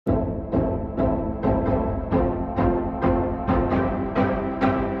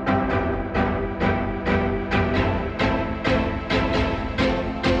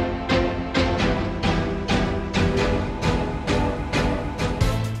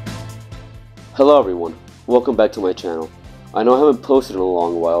Hello everyone, welcome back to my channel. I know I haven't posted in a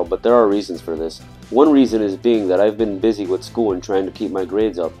long while, but there are reasons for this. One reason is being that I've been busy with school and trying to keep my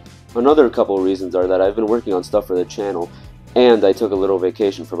grades up. Another couple of reasons are that I've been working on stuff for the channel, and I took a little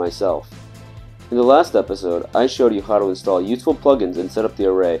vacation for myself. In the last episode, I showed you how to install useful plugins and set up the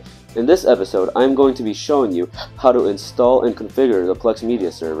array. In this episode, I'm going to be showing you how to install and configure the Plex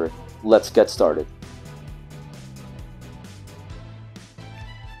media server. Let's get started.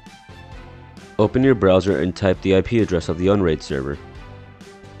 Open your browser and type the IP address of the Unraid server.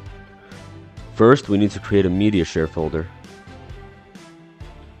 First, we need to create a media share folder.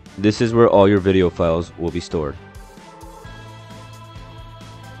 This is where all your video files will be stored.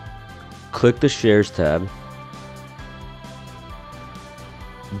 Click the Shares tab,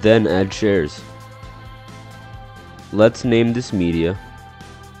 then add shares. Let's name this media.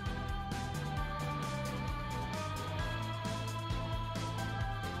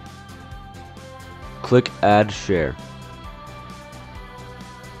 Click Add Share.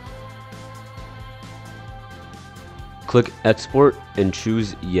 Click Export and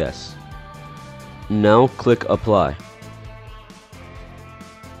choose Yes. Now click Apply.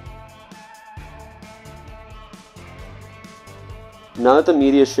 Now that the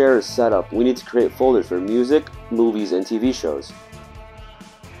media share is set up, we need to create folders for music, movies, and TV shows.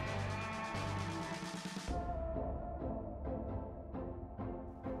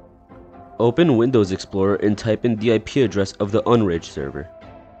 Open Windows Explorer and type in the IP address of the Unraid server.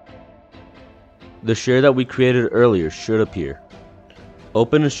 The share that we created earlier should appear.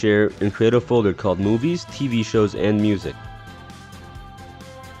 Open a share and create a folder called Movies, TV Shows, and Music.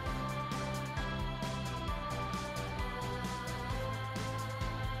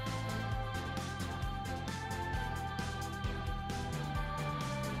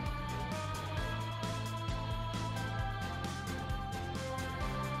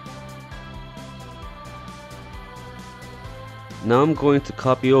 Now I'm going to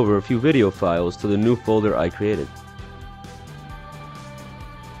copy over a few video files to the new folder I created.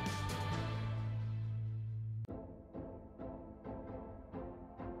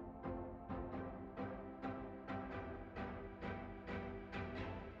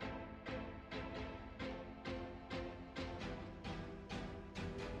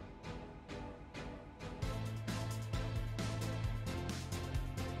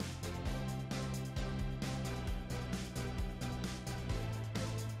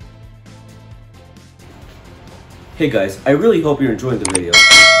 Hey guys, I really hope you're enjoying the video.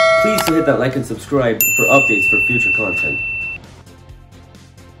 Please hit that like and subscribe for updates for future content.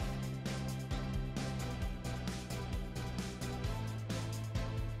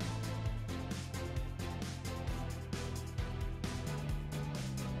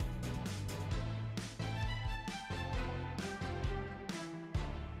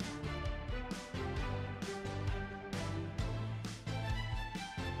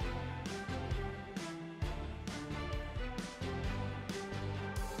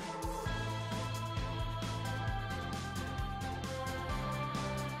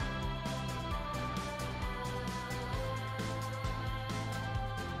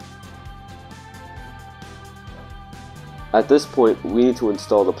 At this point, we need to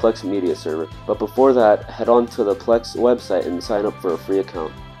install the Plex media server, but before that, head on to the Plex website and sign up for a free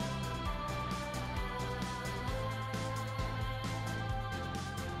account.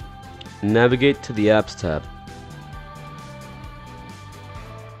 Navigate to the Apps tab.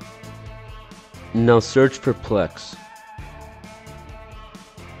 Now search for Plex.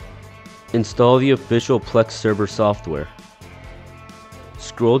 Install the official Plex server software.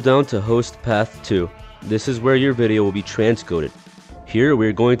 Scroll down to Host Path 2. This is where your video will be transcoded. Here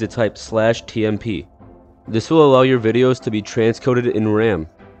we're going to type /tmp. This will allow your videos to be transcoded in RAM.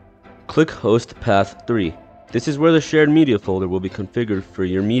 Click Host Path 3. This is where the shared media folder will be configured for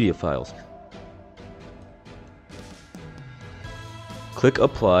your media files. Click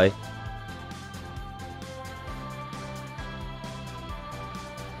Apply.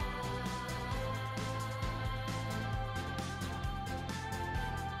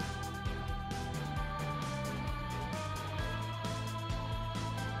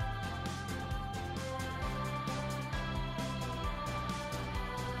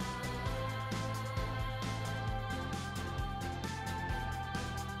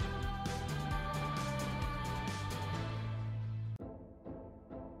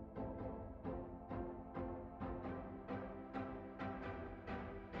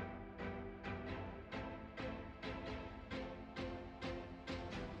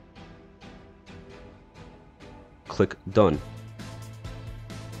 Click Done.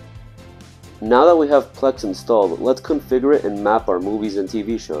 Now that we have Plex installed, let's configure it and map our movies and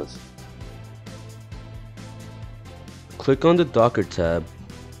TV shows. Click on the Docker tab,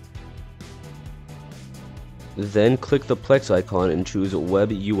 then click the Plex icon and choose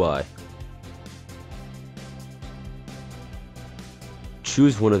Web UI.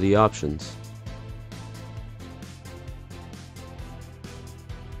 Choose one of the options.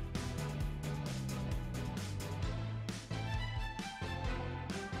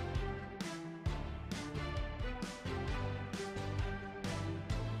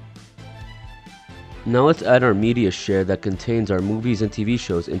 Now let's add our media share that contains our movies and TV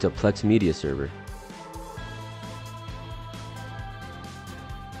shows into Plex Media Server.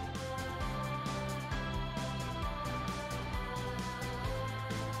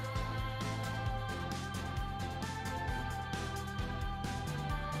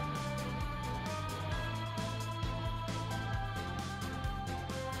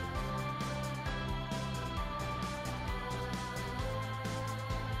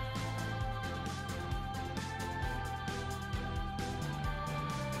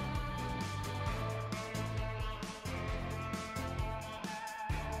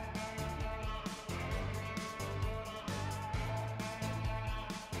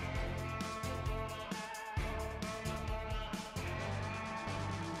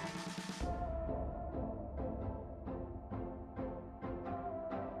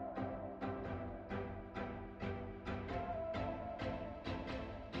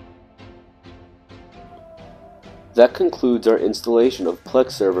 That concludes our installation of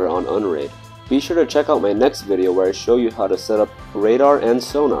Plex server on Unraid. Be sure to check out my next video where I show you how to set up radar and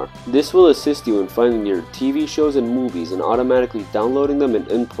sonar. This will assist you in finding your TV shows and movies and automatically downloading them and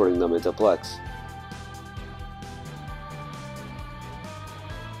importing them into Plex.